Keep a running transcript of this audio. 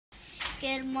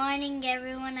Good morning,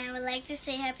 everyone. I would like to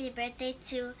say happy birthday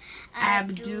to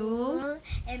Abdul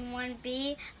and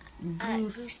 1B,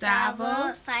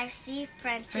 Gustavo, 5C,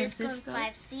 Francisco, and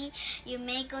 5C. You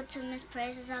may go to Miss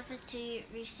Perez's office to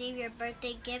receive your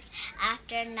birthday gift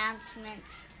after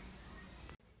announcements.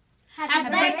 Happy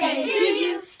birthday to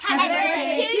you. Happy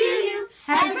birthday to you.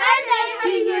 Happy birthday to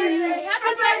you.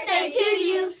 Happy birthday to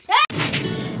you.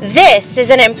 This is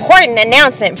an important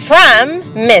announcement from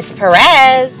Miss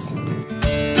Perez.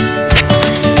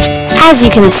 As you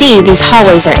can see, these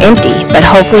hallways are empty, but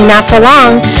hopefully not for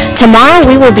long. Tomorrow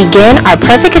we will begin our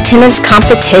perfect attendance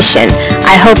competition.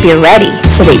 I hope you're ready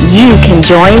so that you can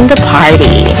join the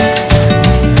party.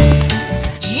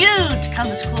 You to come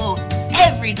to school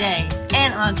every day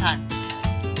and on time.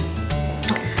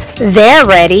 They're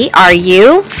ready. Are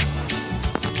you?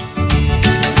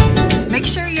 Make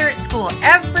sure you're at school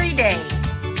every day.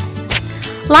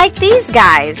 Like these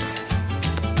guys.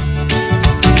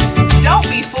 Don't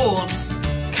be fooled.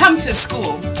 Come to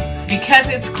school because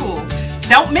it's cool.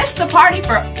 Don't miss the party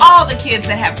for all the kids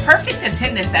that have perfect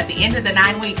attendance at the end of the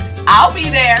 9 weeks. I'll be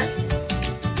there.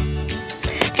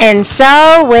 And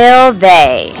so will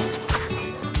they.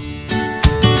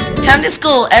 Come to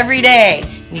school every day.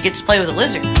 You get to play with a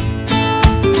lizard.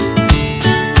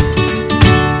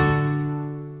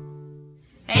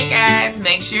 Hey guys,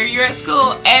 make sure you're at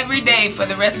school every day for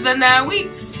the rest of the 9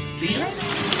 weeks. See you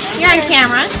later. You're on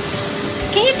camera.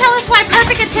 Can you tell us why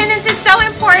perfect attendance is so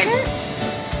important?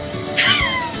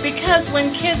 Because when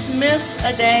kids miss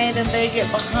a day, then they get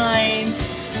behind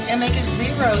and they get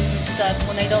zeros and stuff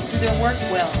when they don't do their work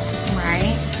well.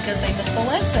 Right. Because they miss the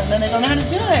lesson, then they don't know how to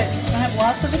do it. I have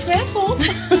lots of examples.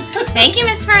 Thank you,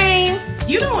 Miss Frame.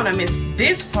 You don't want to miss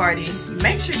this party.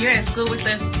 Make sure you're at school with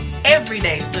us every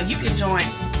day so you can join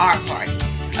our party.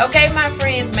 Okay, my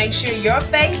friends, make sure your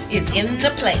face is in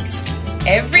the place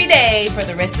every day for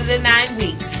the rest of the 9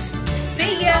 weeks.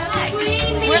 See ya.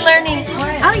 We're learning.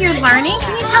 Oh, you're learning?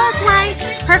 Can you tell us why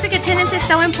perfect attendance is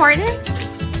so important?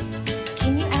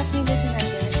 Can you ask me this in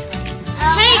reverse?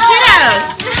 Hey,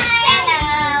 kiddos.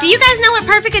 Do you guys know what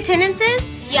perfect attendance is?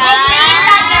 Yeah. It means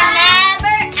that you're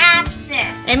never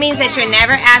absent. It means that you're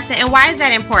never absent. And why is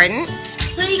that important?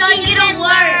 So you can get an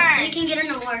award. So you can get an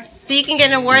award. So you can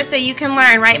get an award so you can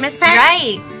learn, right, Miss Peck?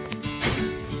 Right.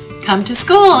 Come to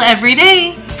school every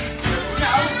day.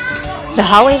 The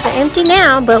hallways are empty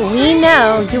now, but we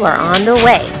know you are on the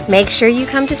way. Make sure you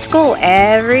come to school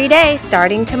every day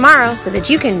starting tomorrow so that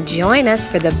you can join us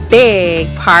for the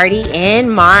big party in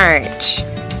March.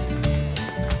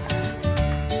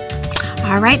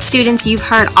 All right, students, you've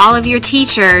heard all of your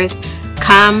teachers.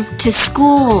 Come to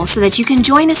school so that you can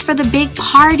join us for the big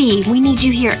party. We need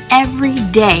you here every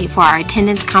day for our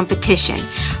attendance competition.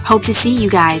 Hope to see you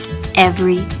guys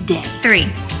every day. 3.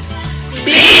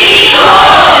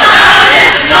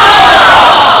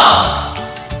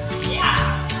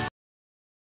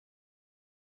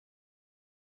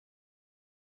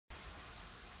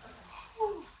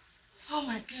 Oh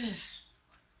my goodness.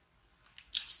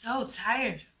 I'm so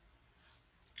tired.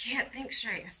 Can't think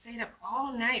straight. I stayed up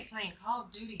all night playing Call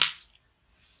of Duty.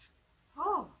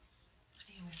 Oh, I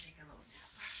think I'm gonna take a little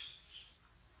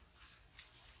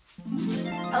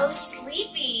nap. Oh,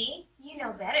 Sleepy, you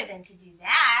know better than to do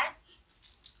that.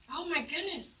 Oh my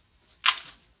goodness.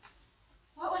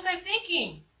 What was I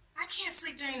thinking? I can't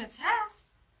sleep during the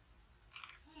test.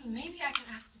 Maybe I can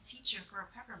ask the teacher for a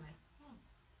peppermint.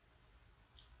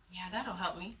 Yeah, that'll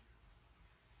help me.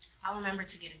 I'll remember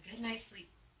to get a good night's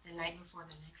sleep the night before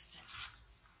the next test.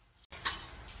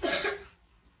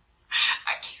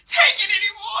 I can't take it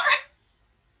anymore.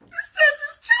 This test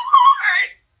is too hard.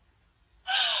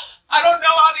 I don't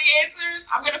know all the answers.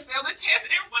 I'm going to fail the test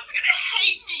and everyone's going to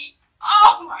hate me.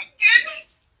 Oh my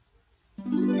goodness.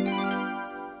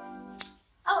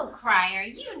 Oh, Crier,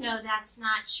 you know that's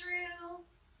not true.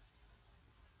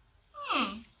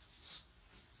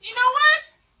 You know what?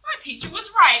 My teacher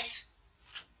was right.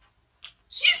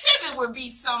 She said there would be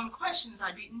some questions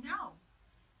I didn't know.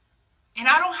 And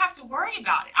I don't have to worry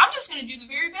about it. I'm just going to do the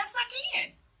very best I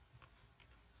can.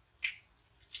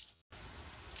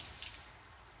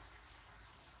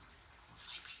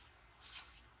 Sleepy.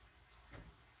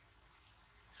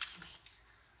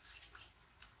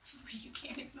 Sleepy, you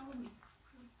can't ignore me.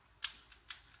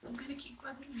 I'm going to keep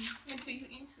bugging you until you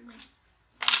answer me.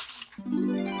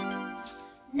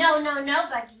 No,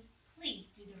 Buggy.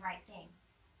 Please do the right thing.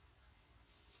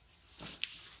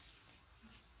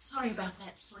 Sorry about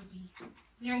that, Sleepy.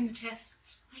 During the test,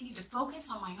 I need to focus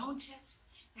on my own test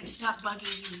and stop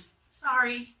bugging you.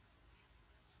 Sorry.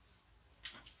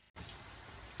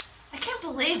 I can't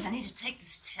believe I need to take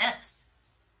this test.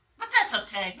 But that's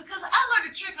okay, because I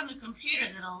learned a trick on the computer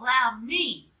that allowed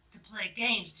me to play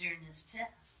games during this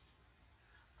test.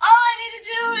 All I need to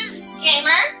do is...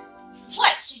 Gamer,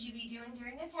 what should you be doing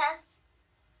during the test?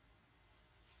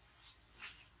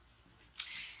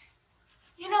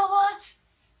 You know what?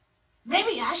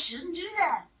 Maybe I shouldn't do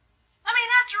that. I mean,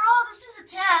 after all, this is a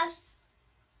test.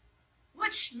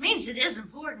 Which means it is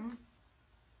important.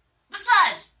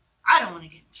 Besides, I don't want to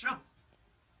get in trouble.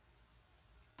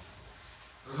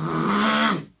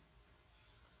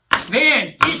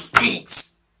 Man, this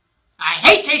stinks. I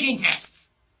hate taking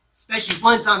tests, especially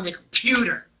ones on the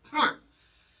computer. I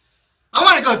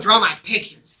want to go draw my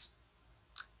pictures.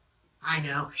 I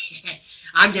know.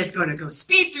 I'm just going to go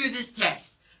speed through this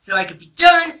test so I can be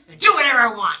done and do whatever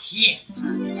I want. Yeah.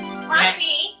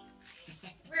 Harvey,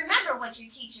 remember what your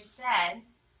teacher said.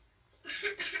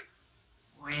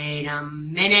 Wait a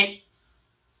minute.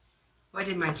 What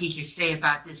did my teacher say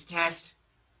about this test?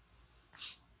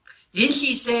 Didn't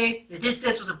she say that this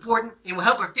test was important and will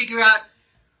help her figure out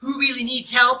who really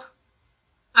needs help?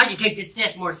 I should take this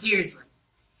test more seriously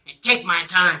and take my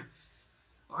time,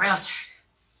 or else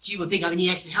she will think I need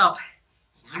extra help.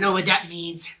 And I know what that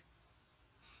means.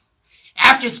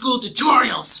 After school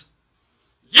tutorials.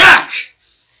 Yuck!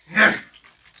 I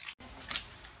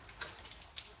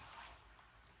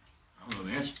don't know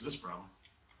the answer to this problem.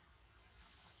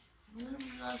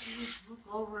 Maybe I should just look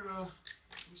over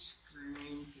the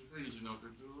screen, because they usually know what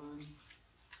they're doing.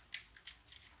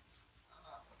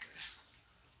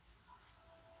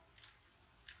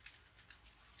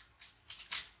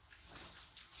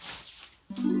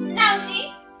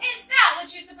 Nosy, is that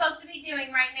what you're supposed to be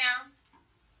doing right now?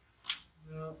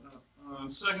 No. On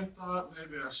second thought,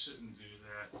 maybe I shouldn't do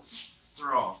that.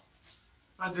 After all,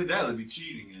 if I did that, it'd be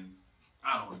cheating, and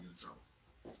I don't want to get in trouble.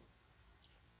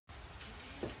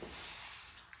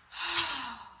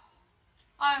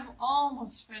 I'm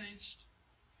almost finished.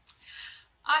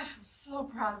 I feel so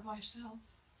proud of myself.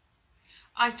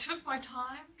 I took my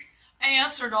time,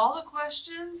 answered all the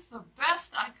questions the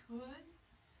best I could.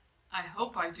 I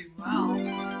hope I do well.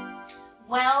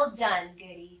 Well done,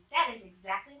 Goody. That is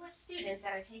exactly what students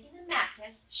that are taking the math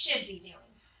test should be doing.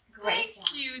 Great job.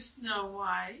 Thank you, Snow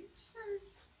White.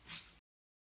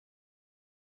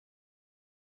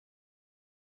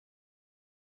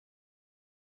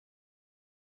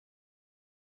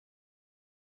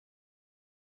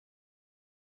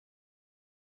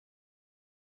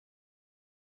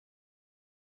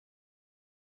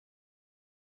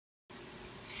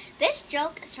 This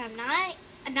joke is from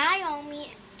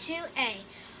Naomi 2A.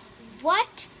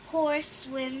 What horse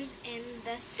swims in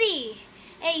the sea?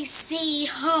 A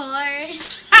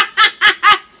seahorse.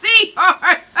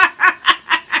 Seahorse!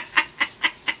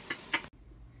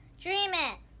 Dream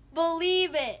it.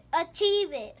 Believe it.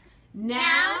 Achieve it.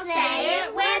 Now say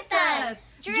it with us.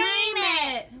 Dream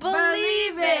it. Believe